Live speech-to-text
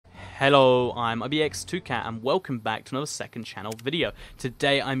Hello, I'm IBX2Cat and welcome back to another second channel video.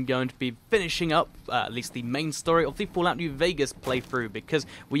 Today I'm going to be finishing up at least the main story of the Fallout New Vegas playthrough because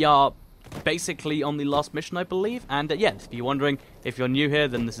we are basically on the last mission, I believe. And yeah, if you're wondering, if you're new here,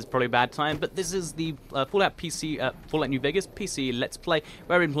 then this is probably a bad time. But this is the Fallout New Vegas PC Let's Play,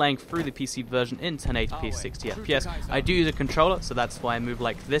 where I've been playing through the PC version in 1080p 60 FPS. I do use a controller, so that's why I move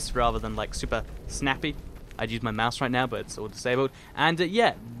like this rather than like super snappy. I'd use my mouse right now, but it's all disabled. And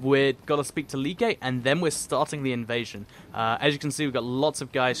yeah, we've got to speak to Leagate, and then we're starting the invasion. As you can see, we've got lots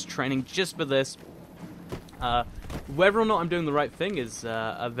of guys training just for this. Whether or not I'm doing the right thing is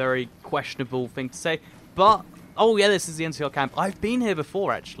a very questionable thing to say. But, oh yeah, this is the NCR camp. I've been here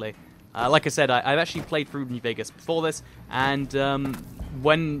before, actually. Like I said, I've actually played through New Vegas before this. And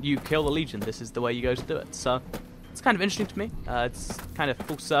when you kill the Legion, this is the way you go to do it. So it's kind of interesting to me. It's kind of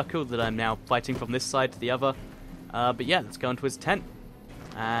full circle that I'm now fighting from this side to the other. But yeah, let's go into his tent.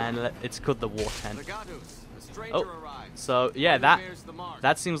 And it's called the War Tent. Oh, so yeah,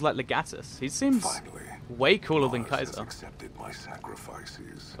 that seems like Legatus. He seems way cooler than Kaiser. Accepted my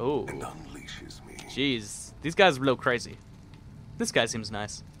sacrifices Oh, and unleashes me. Jeez, these guys are real crazy. This guy seems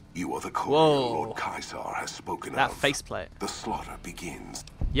nice. You are the courier Whoa. Lord Kaiser has spoken That of. faceplate. The slaughter begins.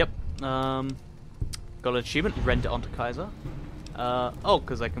 Yep. Got an achievement. Render onto Kaiser. Oh,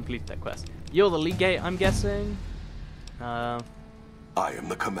 because I completed that quest. You're the Leagate, I'm guessing. I am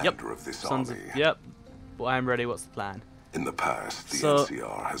the commander of this army. Yep. Well, I'm ready. What's the plan? In the past, the So,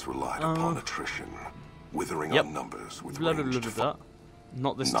 NCR has relied upon attrition, withering yep. our numbers with Blah, blah, ranged blah, blah, blah.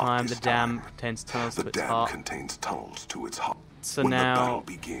 Not this Not time. this The dam time. contains tunnels The to its dam heart. contains tunnels to its heart. So when now, the battle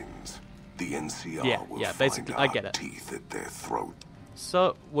begins, the NCR Yeah, will yeah, find basically, I our get it. teeth at their throat.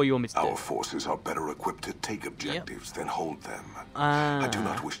 so what do you want me to do? Our forces are better equipped to take objectives than hold them. I do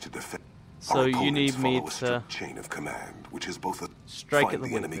not wish to defend. So Our you opponents need me follow a to strict chain of command, which is both a strike find at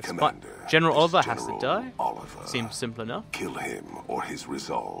the enemy weakness. commander. General This Oliver has to General die. Oliver. Seems simple enough. Kill him or his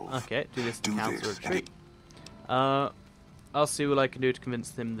resolve. Okay, do this to Do cancel this, and retreat. I'll see what I can do to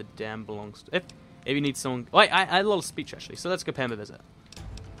convince him the dam belongs to... If you need someone... Oh, I had a lot of speech, actually, so let's go pay him a visit.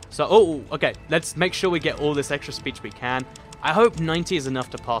 So, oh, okay, let's make sure we get all this extra speech we can. I hope 90 is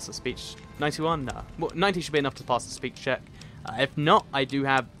enough to pass the speech. 91? No. Well, 90 should be enough to pass the speech check. If not, I do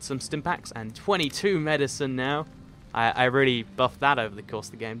have some stim packs and 22 medicine now. I really buffed that over the course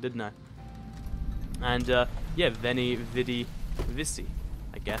of the game, didn't I? And, yeah, Veni, Vidi, Vici,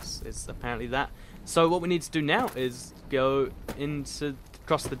 I guess, is apparently that. So what we need to do now is go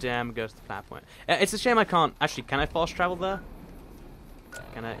across the dam and go to the flat point. It's a shame I can't... Actually, can I fast travel there?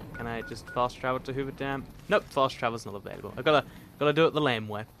 Can I just fast travel to Hoover Dam? Nope, fast travel's not available. I've gotta do it the lame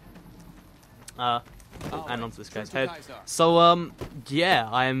way. And onto this guy's head. So, yeah,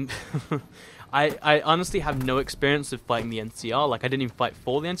 I'm... I honestly have no experience with fighting the NCR. Like, I didn't even fight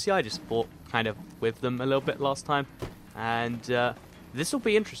for the NCR, I just fought kind of with them a little bit last time. And, this will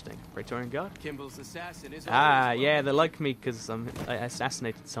be interesting. Praetorian Guard. Kimball's assassin is Yeah, they like me because I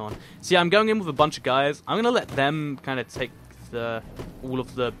assassinated someone. See, I'm going in with a bunch of guys. I'm gonna let them kind of take all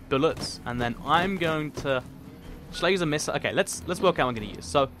of the bullets, and then I'm going to... Shall I use a missile? Okay, let's work out what I'm going to use.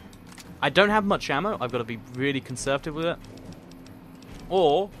 So, I don't have much ammo. I've got to be really conservative with it.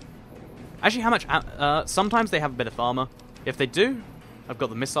 Or, actually, how much... sometimes they have a bit of armor. If they do, I've got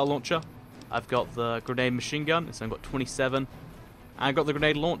the missile launcher. I've got the grenade machine gun. So I've got 27. And I've got the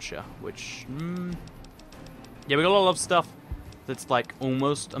grenade launcher, which... yeah, we got a lot of stuff that's, like,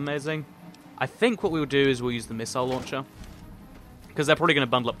 almost amazing. I think what we'll do is we'll use the missile launcher, because they're probably going to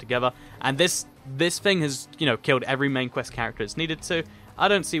bundle up together. And this thing has, you know, killed every main quest character it's needed to. I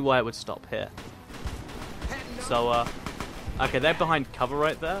don't see why it would stop here. So, okay, they're behind cover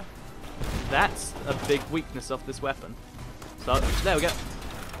right there. That's a big weakness of this weapon. So, there we go.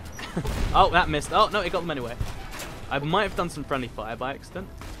 Oh, that missed. Oh, no, it got them anyway. I might have done some friendly fire by accident.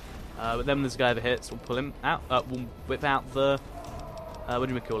 But then when this guy ever hits, we'll pull him out. We'll whip out the... what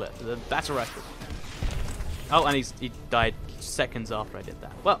do we call it? The battle rifle. Oh, and he died seconds after I did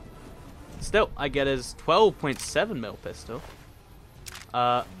that. Well, still, I get his 12.7mm pistol.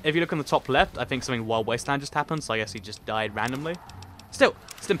 If you look on the top left, I think something Wild Wasteland just happened, so I guess he just died randomly. Still,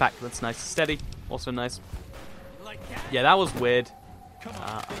 stim pack, that's nice. Steady, also nice. Yeah, that was weird.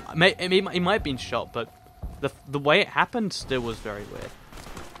 He might have been shot, but the way it happened still was very weird.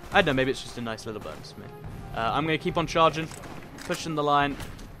 I don't know, maybe it's just a nice little bonus for me. I'm going to keep on charging, pushing the line.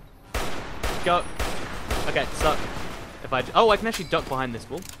 Go. Okay, so if I can actually duck behind this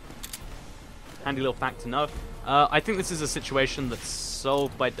wall. Handy little fact to know. I think this is a situation that's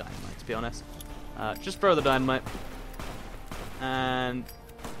solved by dynamite, to be honest. Just throw the dynamite and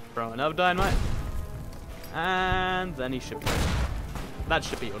throw another dynamite, and then he should be. that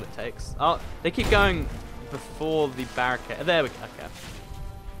should be all it takes. Oh, they keep going before the barricade. There we go. Okay.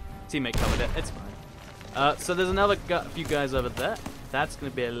 Teammate covered it. It's fine. So there's another few guys over there. That's going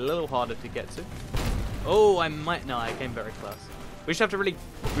to be a little harder to get to. Oh, I might... No, I came very close. We should have to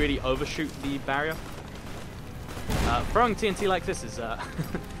really overshoot the barrier. Throwing TNT like this is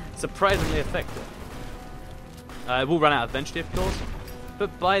surprisingly effective. We'll run out eventually, of course.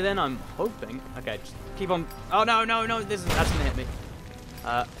 But by then, I'm hoping... Okay, just keep on... Oh, no, no, no. That's going to hit me.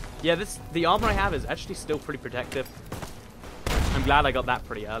 Yeah, the armor I have is actually still pretty protective. I'm glad I got that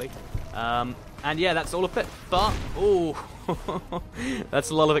pretty early. And yeah, that's all of it. But, ooh,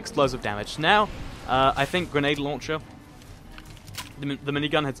 that's a lot of explosive damage. Now, I think grenade launcher, the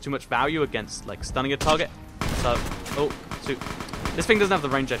minigun has too much value against like stunning a target. So, this thing doesn't have the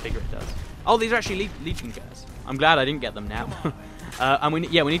range I figure it does. Oh, these are actually Legion guys. I'm glad I didn't get them now. And we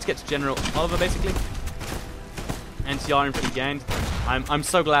need to get to General Oliver basically. NCR infinity gained. I'm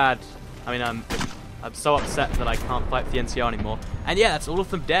so glad. I mean, I'm so upset that I can't fight the NCR anymore. And yeah, that's all of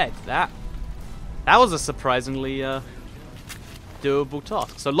them dead. That was a surprisingly doable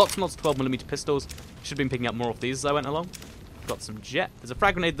task. So lots and lots of 12mm pistols. Should have been picking up more of these as I went along. Got some jet. There's a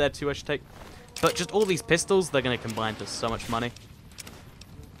frag grenade there too I should take. But just all these pistols, they're going to combine to so much money.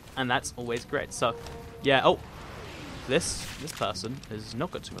 And that's always great. So, yeah. Oh, this person has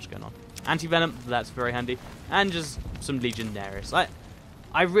not got too much going on. Anti-venom, that's very handy. And just some Legionnaires.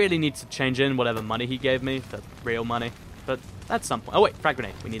 I really need to change in whatever money he gave me for real money. But at some point... Oh wait, frag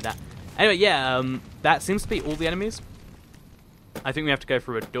grenade. We need that. Anyway, yeah, that seems to be all the enemies. I think we have to go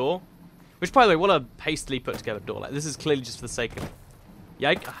through a door. Which, by the way, what a hastily put together door. Like, this is clearly just for the sake of...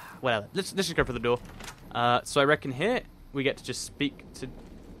 Yeah, whatever. Let's just go for the door. So I reckon here we get to just speak to...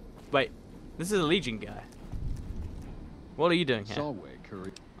 Wait, this is a Legion guy. What are you doing here?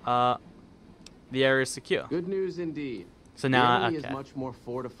 The area is secure. Good news indeed. So now, the enemy okay. is much more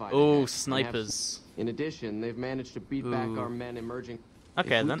fortified. Oh, snipers. In addition, they've managed to beat back our men emerging.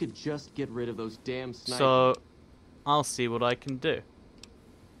 Okay, if we then. could just get rid of those damn snipers. So, I'll see what I can do.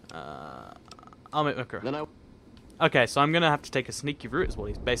 I'll make Mooker. Okay, so I'm gonna have to take a sneaky route, is what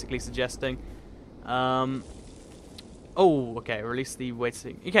he's basically suggesting. Oh, okay. Release the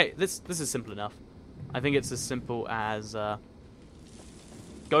waiting. Okay, this is simple enough. I think it's as simple as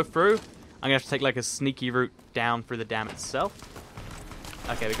go through. I'm gonna have to take like a sneaky route down through the dam itself.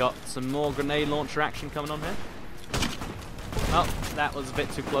 Okay, we got some more grenade launcher action coming on here. Oh, that was a bit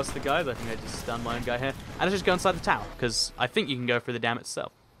too close to the guys. I think I just stunned my own guy here. And let's just go inside the tower, because I think you can go through the dam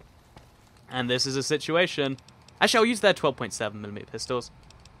itself. And this is a situation... Actually, I'll use their 12.7mm pistols.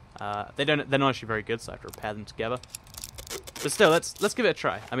 They're not actually very good, so I have to repair them together. But still, let's give it a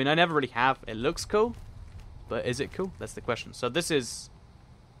try. I mean, I never really have. It looks cool, but is it cool? That's the question. So this is...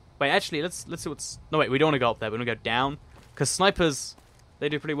 Wait, actually, let's see what's... No, wait, we don't want to go up there. We want to go down. Because snipers, they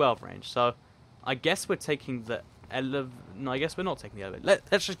do pretty well at range. So I guess we're taking the... No, I guess we're not taking the elevator.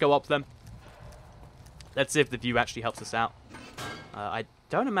 Let's just go up them. Let's see if the view actually helps us out. I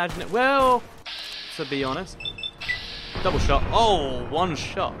don't imagine it. Well, to be honest. Double shot. Oh, one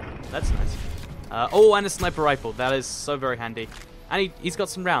shot. That's nice. Oh, and a sniper rifle. That is so very handy. And he's got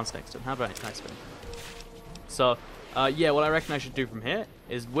some rounds next to him. How very nice of him. So, yeah, what I reckon I should do from here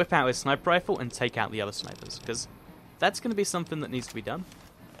is whip out his sniper rifle and take out the other snipers. Because that's going to be something that needs to be done.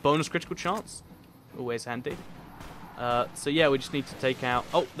 Bonus critical chance. Always handy. So yeah, we just need to take out...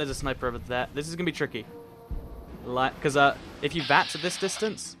 Oh, there's a sniper over there. This is going to be tricky. Because if you VATS at this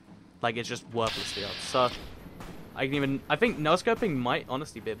distance, like, it's just worthless the odds. So, I think no-scoping might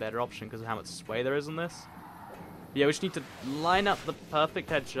honestly be a better option because of how much sway there is on this. Yeah, we just need to line up the perfect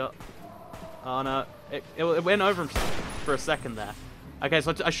headshot. Oh no, it went over him for a second there. Okay,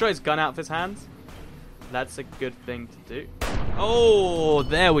 so I shot his gun out of his hands. That's a good thing to do. Oh,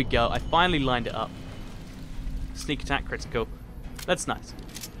 there we go. I finally lined it up. Sneak attack critical. That's nice.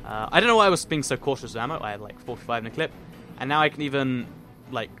 I don't know why I was being so cautious with ammo. I had like 45 in a clip. And now I can even,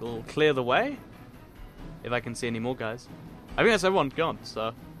 like, clear the way. If I can see any more guys. I think that's everyone gone,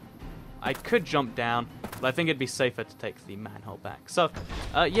 so... I could jump down, but I think it'd be safer to take the manhole back. So,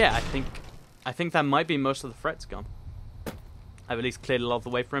 yeah, I think that might be most of the threats gone. I've at least cleared a lot of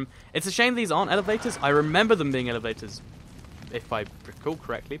the way for him. It's a shame these aren't elevators. I remember them being elevators, if I recall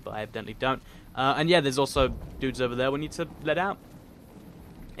correctly, but I evidently don't. And yeah, there's also dudes over there we need to let out.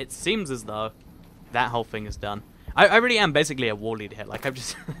 It seems as though that whole thing is done. I really am basically a war leader here. Like, I've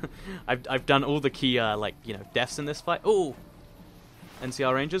just... I've done all the key, like, you know, deaths in this fight. Ooh!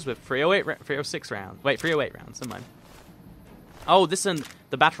 NCR Rangers with 306 rounds. Wait, 308 rounds. Never mind. Oh, this and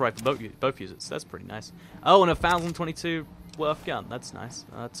the battle rifle both use it, so that's pretty nice. Oh, and a 1022 worth gun. That's nice,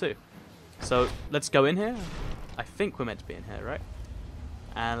 too. So, let's go in here. I think we're meant to be in here, right?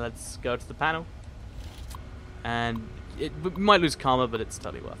 And let's go to the panel. And we might lose karma, but it's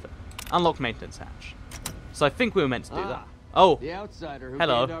totally worth it. Unlock maintenance hatch. So I think we were meant to do that. Oh, the outsider who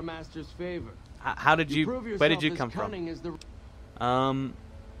hello. gained our master's favor. How did you? Where did you come from?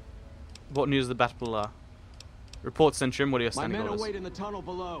 What news of the battle are? Report Centurion. What are your standing orders? My men await in the tunnel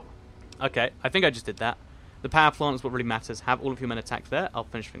below. Okay, I think I just did that. The power plant is what really matters. Have all of your men attack there. I'll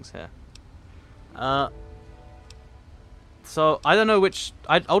finish things here. So I don't know which.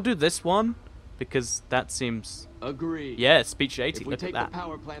 I'll do this one because that seems. Agreed. Yeah, speech 80. If we Look take at that. The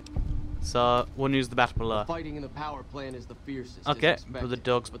power plant. So what news of the battle below? Fighting in the power plant is the fiercest. Okay, but the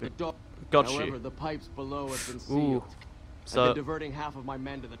dogs. Got However, you. the pipes below have been sealed. Ooh. So I've been diverting half of my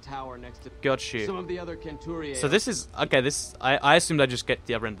men to the tower next to. Got you. Some of the other Kenturians. So this is okay. This I assumed I just get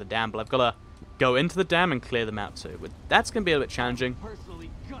the other end of the dam, but I've got to go into the dam and clear them out too. But that's gonna be a bit challenging.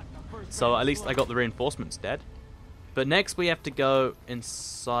 So at least I got the reinforcements dead. But next we have to go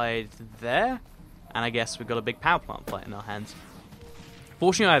inside there, and I guess we've got a big power plant fight in our hands.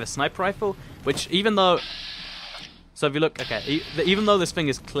 Fortunately, I have a sniper rifle, which even though. So if you look, okay, even though this thing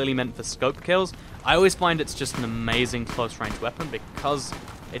is clearly meant for scope kills, I always find it's just an amazing close range weapon because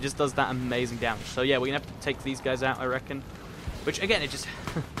it just does that amazing damage. So yeah, we're gonna have to take these guys out, I reckon. Which again, it just,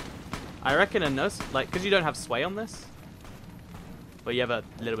 I reckon, like, because you don't have sway on this, but you have a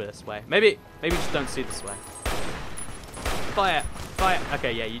little bit of sway. Maybe just don't see the sway. Fire.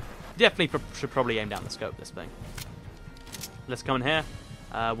 Okay, yeah, you definitely should probably aim down the scope this thing. Let's come in here.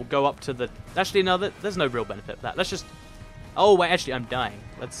 We'll go up to the... Actually, no, there's no real benefit of that. Let's just... Oh, wait, actually, I'm dying.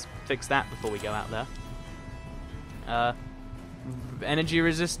 Let's fix that before we go out there. Energy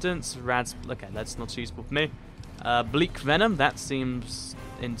resistance. Rads... Okay, that's not so useful for me. Bleak Venom. That seems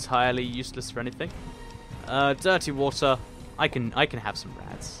entirely useless for anything. Dirty Water. I can have some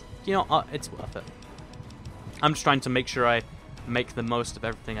rads. You know, it's worth it. I'm just trying to make sure I make the most of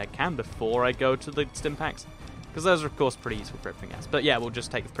everything I can before I go to the stim packs. Because those are, of course, pretty useful for everything else. But yeah, we'll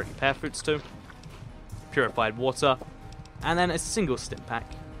just take the prickly pear fruits too. Purified water. And then a single stim pack.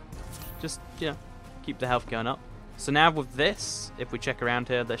 Just, you know, keep the health going up. So now with this, if we check around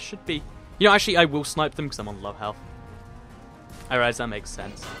here, there should be... You know, actually, I will snipe them because I'm on low health. I realize that makes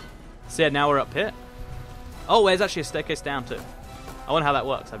sense. So yeah, now we're up here. Oh, there's actually a staircase down too. I wonder how that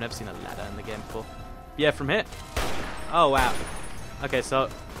works. I've never seen a ladder in the game before. Yeah, from here. Oh, wow. Okay, so...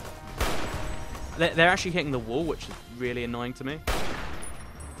 They're actually hitting the wall, which is really annoying to me.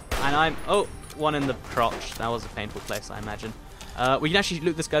 And I'm... Oh, one in the crotch. That was a painful place, I imagine. We can actually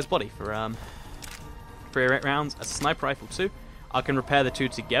loot this guy's body for 3 rounds. A sniper rifle too. I can repair the two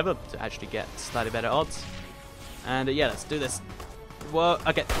together to actually get slightly better odds. And yeah, let's do this. Whoa,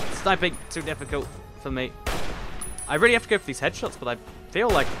 okay. Sniping, too difficult for me. I really have to go for these headshots, but I feel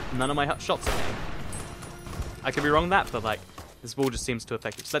like none of my shots are hitting. I could be wrong on that, but like, this wall just seems too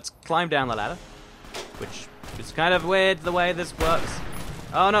effective. So let's climb down the ladder. Which is kind of weird the way this works.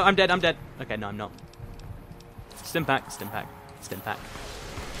 Oh no, I'm dead. Okay, no, I'm not. Stim pack.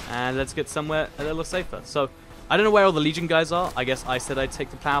 And let's get somewhere a little safer. So, I don't know where all the Legion guys are. I guess I said I'd take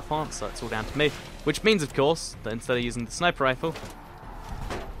the power plant, so it's all down to me. Which means, of course, that instead of using the sniper rifle,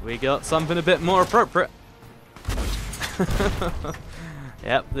 we got something a bit more appropriate.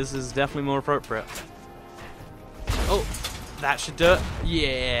 Yep, this is definitely more appropriate. Oh, that should do it.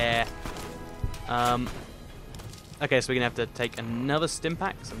 Yeah. Okay, so we're gonna have to take another stim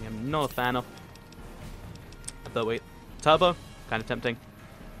pack, something I'm not a fan of. But wait, turbo, kind of tempting.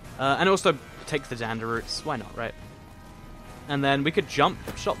 And also take the dander routes. Why not, right? And then we could jump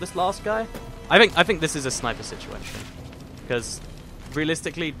shot this last guy. I think this is a sniper situation because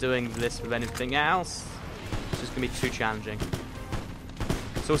realistically, doing this with anything else is just gonna be too challenging.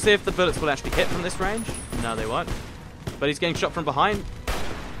 So we'll see if the bullets will actually hit from this range. No, they won't. But he's getting shot from behind.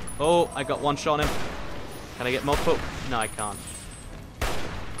 Oh, I got one shot on him. Can I get multiple? No, I can't.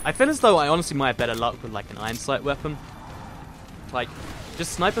 I feel as though I honestly might have better luck with like an iron sight weapon. Like,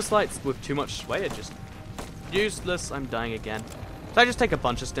 just sniper sights with too much sway are just useless. I'm dying again. So I just take a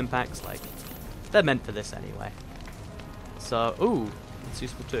bunch of stim packs, like, they're meant for this anyway. So, ooh, it's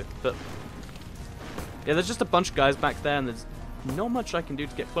useful too. But, yeah, there's just a bunch of guys back there and there's not much I can do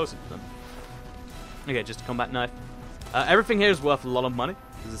to get closer to them. Okay, just a combat knife. Everything here is worth a lot of money.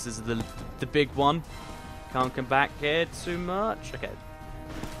 This is the big one. Can't come back here too much. Okay.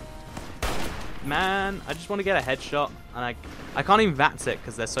 Man, I just want to get a headshot. And I can't even VATS it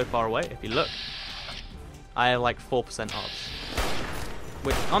because they're so far away. If you look, I have like 4% odds.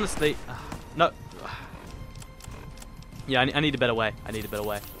 Which, honestly, no. Yeah, I need a better way.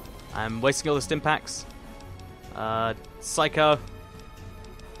 I'm wasting all the stim packs. Psycho.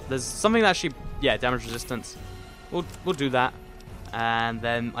 There's something that actually, yeah, damage resistance. We'll do that. And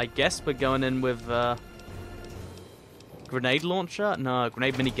then I guess we're going in with grenade launcher? No,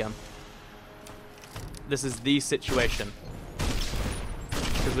 grenade minigun. This is the situation.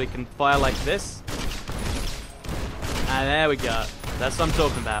 Because we can fire like this. And there we go. That's what I'm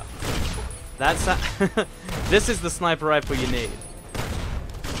talking about. That's this is the sniper rifle you need.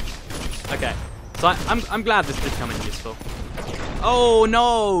 Okay. So I'm glad this did come in useful. Oh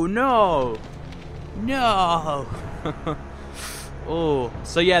no, no. No. Oh,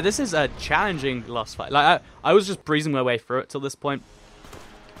 so yeah, this is a challenging lost fight. Like I was just breezing my way through it till this point,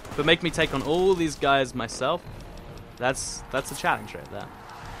 but make me take on all these guys myself. That's a challenge right there.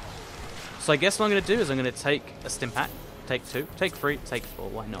 So I guess what I'm gonna do is I'm gonna take a stim pack, take 2, take 3, take 4.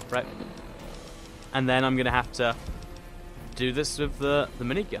 Why not, right? And then I'm gonna have to do this with the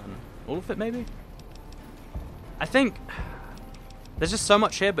minigun. All of it, maybe. I think there's just so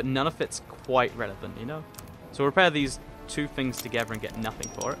much here, but none of it's quite relevant, you know. So we'll repair these 2 things together and get nothing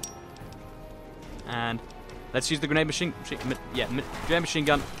for it. And let's use the grenade machine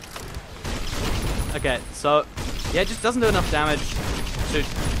gun. Okay, so yeah, it just doesn't do enough damage to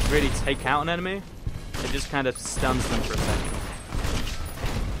really take out an enemy. It just kind of stuns them for a second.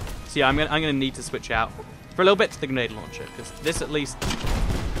 So yeah, I'm gonna need to switch out for a little bit to the grenade launcher, because this at least.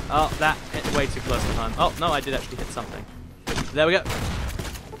 Oh, that hit way too close to home. Oh no, I did actually hit something. There we go.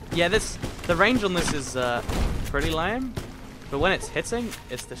 Yeah, the range on this is pretty lame, but when it's hitting,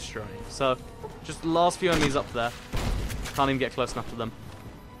 it's destroying. So, just the last few enemies up there. Can't even get close enough to them.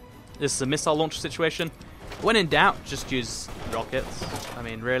 This is a missile launcher situation. When in doubt, just use rockets. I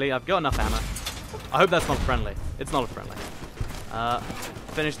mean, really, I've got enough ammo. I hope that's not friendly. It's not a friendly.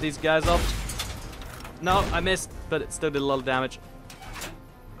 Finish these guys off. No, I missed, but it still did a lot of damage.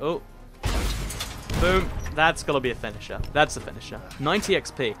 Oh. Boom. That's gotta be a finisher. That's a finisher. 90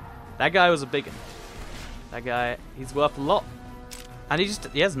 XP. That guy was a big one. That guy, he's worth a lot. And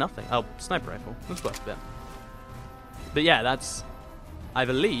he has nothing. Oh, sniper rifle. That's worth a bit. But yeah, that's, I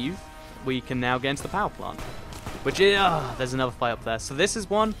believe, we can now get into the power plant. Which is, there's another fight up there. So this is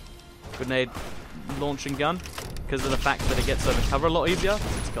one grenade launching gun, because of the fact that it gets over cover a lot easier.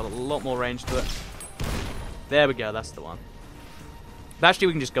 It's got a lot more range to it. There we go, that's the one. But actually,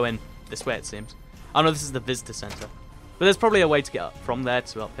 we can just go in this way, it seems. Oh no, this is the visitor center. But there's probably a way to get up from there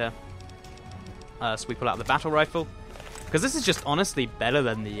to up here. So we pull out the battle rifle. Because this is just honestly better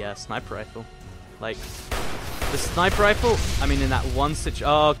than the sniper rifle. Like, the sniper rifle, I mean, in that one situation.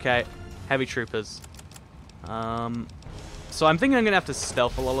 Oh, okay. Heavy troopers. So I'm thinking I'm going to have to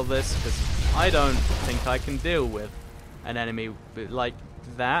stealth a lot of this, because I don't think I can deal with an enemy like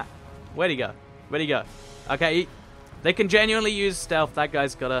that. Where'd he go? Where'd he go? Okay, they can genuinely use stealth. That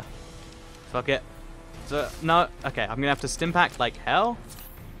guy's got to... Fuck it. So, no. Okay, I'm going to have to stim pack like hell.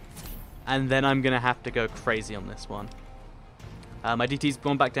 And then I'm going to have to go crazy on this one. My DT's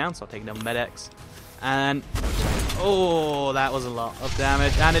gone back down, so I'll take another Med-X. And... oh, that was a lot of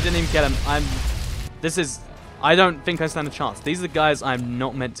damage. And it didn't even get him. I don't think I stand a chance. These are the guys I'm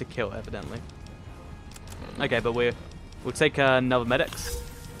not meant to kill, evidently. Okay, but we'll take another Med-X,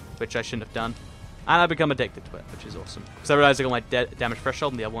 which I shouldn't have done. And I become addicted to it, which is awesome. Because I realized I got my damage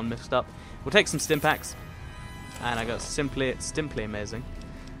threshold and the other one mixed up. We'll take some stim packs. And I got simply amazing.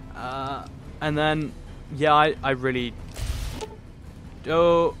 And then, yeah, I really...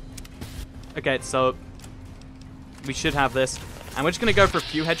 oh... okay, so... we should have this. And we're just going to go for a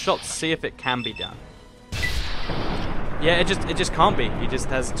few headshots, see if it can be done. Yeah, it just can't be. He just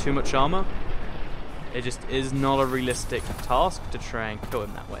has too much armor. It just is not a realistic task to try and kill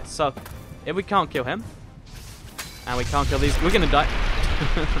him that way. So, if we can't kill him, and we can't kill these, we're gonna die.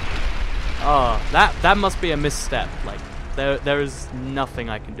 Oh, that must be a misstep. Like, there is nothing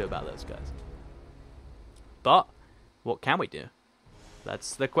I can do about those guys. But, what can we do?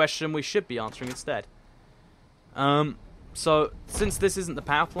 That's the question we should be answering instead. So, since this isn't the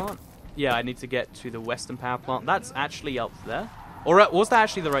power plant, yeah, I need to get to the western power plant. That's actually up there. Or was that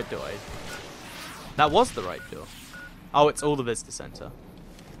actually the right door? That was the right door. Oh, it's all the visitor center.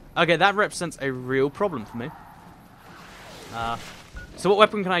 Okay, that represents a real problem for me. So what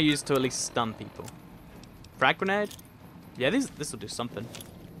weapon can I use to at least stun people? Frag grenade? Yeah, this will do something.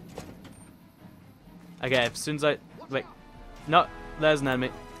 Okay, as soon as I... wait. No, there's an enemy.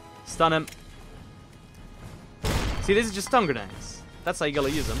 Stun him. See, these are just stun grenades. That's how you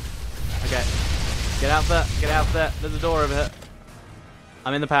gotta use them. Okay. Get out there. Get out there. There's a door over here.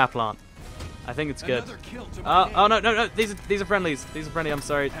 I'm in the power plant. I think it's good. Oh no. These are friendlies. These are friendly. I'm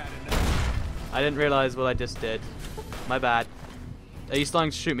sorry. I didn't realize what I just did. My bad. Are you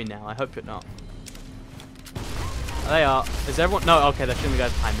starting to shoot me now? I hope you're not. They are. Is everyone? No. Okay, they're shooting the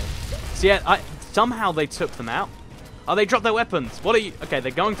guys behind me. So yeah, somehow they took them out. Oh, they dropped their weapons. What are you? Okay,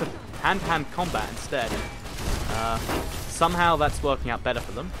 they're going to hand-to-hand combat instead. Somehow that's working out better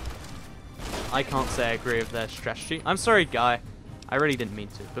for them. I can't say I agree with their strategy. I'm sorry, guy. I really didn't mean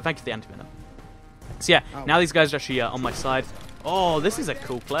to, but thank you for the anti-venom. So yeah, now these guys are actually on my side. Oh, this is a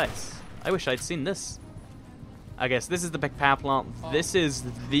cool place. I wish I'd seen this. I guess this is the big power plant. This is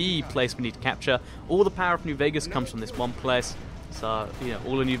the place we need to capture. All the power of New Vegas comes from this one place. So, you know,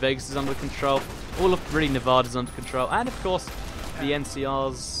 all of New Vegas is under control. All of really Nevada's under control. And of course, the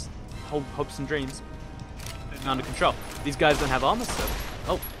NCR's hopes and dreams under control. These guys don't have armor, so...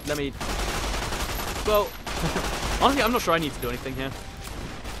 Oh, let me... Well, honestly, I'm not sure I need to do anything here.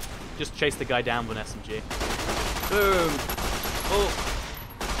 Just chase the guy down with an SMG. Boom!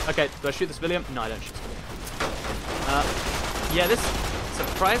 Oh! Okay, do I shoot the civilian? No, I don't shoot the civilian. Yeah, this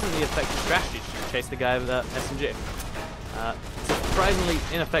surprisingly effective strategy to chase the guy with an SMG. Surprisingly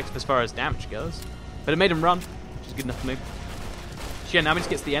ineffective as far as damage goes. But it made him run, which is good enough for me. So yeah, now we just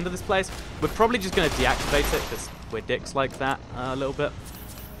get to the end of this place. We're probably just going to deactivate it, because we're dicks like that a little bit.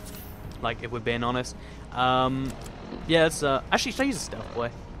 Like, if we're being honest. Yeah, let's, actually, should I use a stealth boy?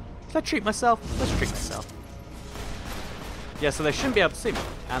 Should I treat myself? Let's treat myself. Yeah, so they shouldn't be able to see me,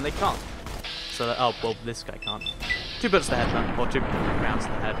 and they can't. So, oh, well, this guy can't. 2 bullets to the head, or 2 rounds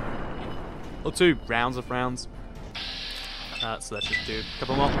to the head. Or 2 rounds of rounds. So let's just do a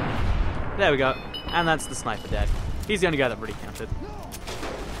couple more. There we go. And that's the sniper dead. He's the only guy that really counted.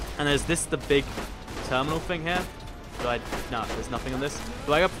 And there's the big terminal thing here. No, there's nothing on this.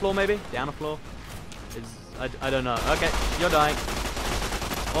 Do I go up a floor maybe? Down a floor? I don't know. Okay, you're dying.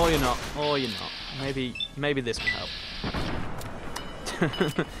 Or you're not. Or you're not. Maybe this will help.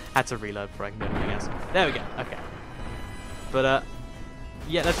 Had to reload before I can do anything else. There we go. Okay. But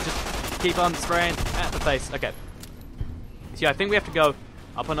yeah, let's just keep on spraying at the face. Okay. So yeah, I think we have to go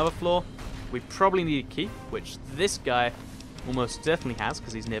up another floor. We probably need a key, which this guy almost definitely has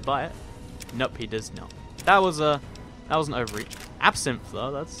because he's nearby it. Nope, he does not. That was an overreach. Absinthe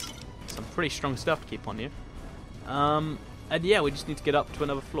though, that's some pretty strong stuff to keep on you. And yeah, we just need to get up to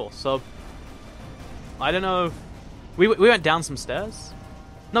another floor. So I don't know. We went down some stairs.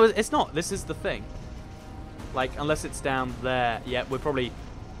 No, it's not. This is the thing. Like, unless it's down there, yeah, we're probably...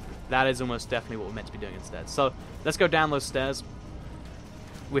 That is almost definitely what we're meant to be doing instead. So let's go down those stairs.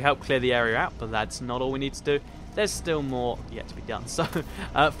 We help clear the area out, but that's not all we need to do. There's still more yet to be done. So,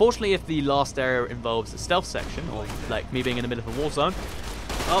 fortunately, if the last area involves a stealth section, or like me being in the middle of a war zone.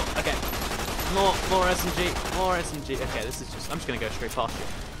 Oh, okay. More SMG, more SMG. Okay, this is just... I'm just going to go straight past you.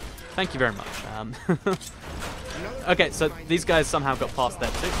 Thank you very much. Okay, so these guys somehow got past there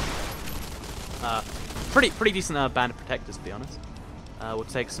too. Pretty decent bandit protectors, to be honest. We'll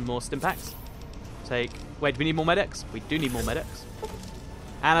take some more stimpaks. Wait, do we need more medics? We do need more medics.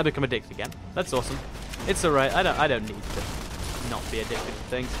 And I become addicted again. That's awesome. It's alright. I don't need to not be addicted to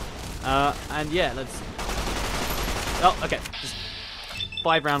things. And yeah, let's... Oh, okay. Just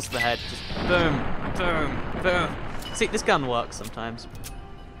 5 rounds to the head. Just boom, boom, boom. See, this gun works sometimes.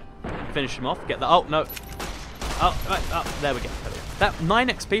 Finish him off. Get the... Oh, no. Oh, right. Oh, there we go. That 9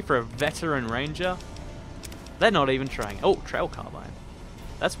 XP for a veteran ranger. They're not even trying. Oh, trail carbine.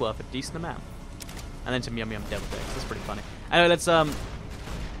 That's worth a decent amount. And then some yum yum devil decks. That's pretty funny. Anyway, let's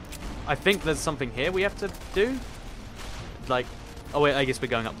I think there's something here we have to do. Like, oh wait, I guess we're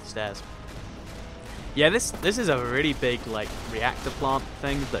going up the stairs. Yeah, this is a really big like reactor plant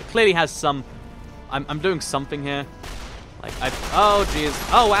thing that clearly has some. I'm doing something here. Like oh jeez.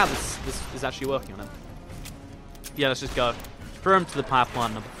 Oh wow, this is actually working on it. Yeah, let's just go through him to the power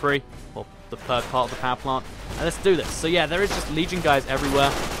plant number 3, or the third part of the power plant, and let's do this. So yeah, there is just Legion guys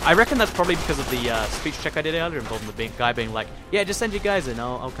everywhere. I reckon that's probably because of the speech check I did earlier involving the guy being like, yeah, just send your guys in,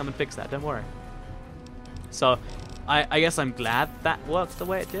 I'll come and fix that, don't worry. So I guess I'm glad that worked the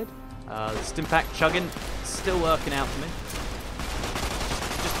way it did. The Stimpak chugging still working out for me.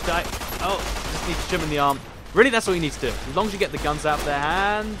 Just die. Oh, just need to shim in the arm. Really, that's all you need to do. As long as you get the guns out of their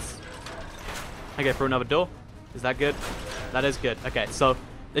hands. Okay, for another door. Is that good? That is good. Okay, so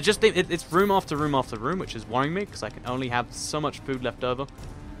it's room after room after room, which is worrying me because I can only have so much food left over.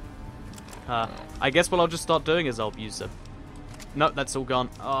 I guess what I'll just start doing is I'll use them. No, that's all gone.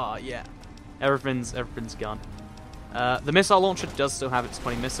 Oh yeah, everything's gone. The missile launcher does still have its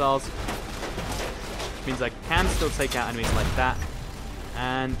 20 missiles, which means I can still take out enemies like that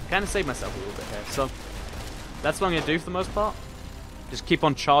and kind of save myself a little bit here. So that's what I'm gonna do for the most part. Just keep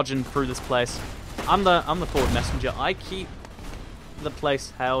on charging through this place. I'm the forward messenger. I keep the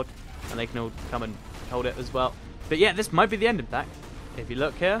place held, and they can all come and hold it as well. But yeah, this might be the end, in fact. If you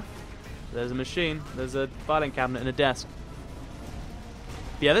look here, there's a machine, there's a filing cabinet and a desk.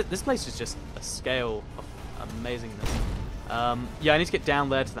 But yeah, this place is just a scale of amazingness. Yeah, I need to get down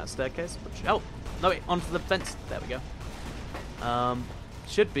there to that staircase. Which, oh, no, wait, onto the fence. There we go.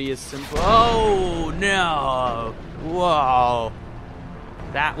 Should be as simple. Oh, no. Whoa.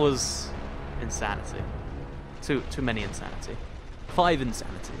 That was insanity. Too many insanity. 5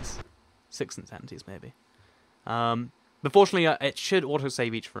 insanities. 6 insanities, maybe. But fortunately, it should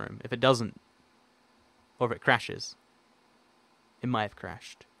autosave each room. If it doesn't, or if it crashes, it might have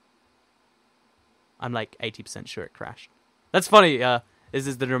crashed. I'm like 80% sure it crashed. That's funny. This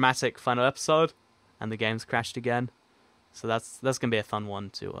is the dramatic final episode, and the game's crashed again. So that's gonna be a fun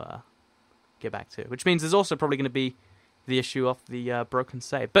one to get back to. Which means there's also probably gonna be the issue of the broken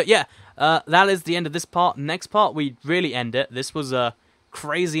save. But yeah, that is the end of this part. Next part, we really end it. This was a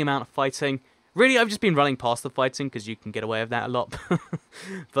crazy amount of fighting. Really, I've just been running past the fighting because you can get away with that a lot.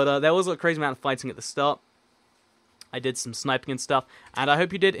 But there was a crazy amount of fighting at the start. I did some sniping and stuff, and I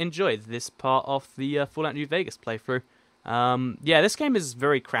hope you did enjoy this part of the Fallout New Vegas playthrough. Yeah, this game is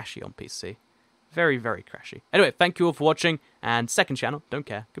very crashy on PC. Very, very crashy. Anyway, thank you all for watching, and second channel, don't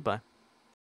care. Goodbye.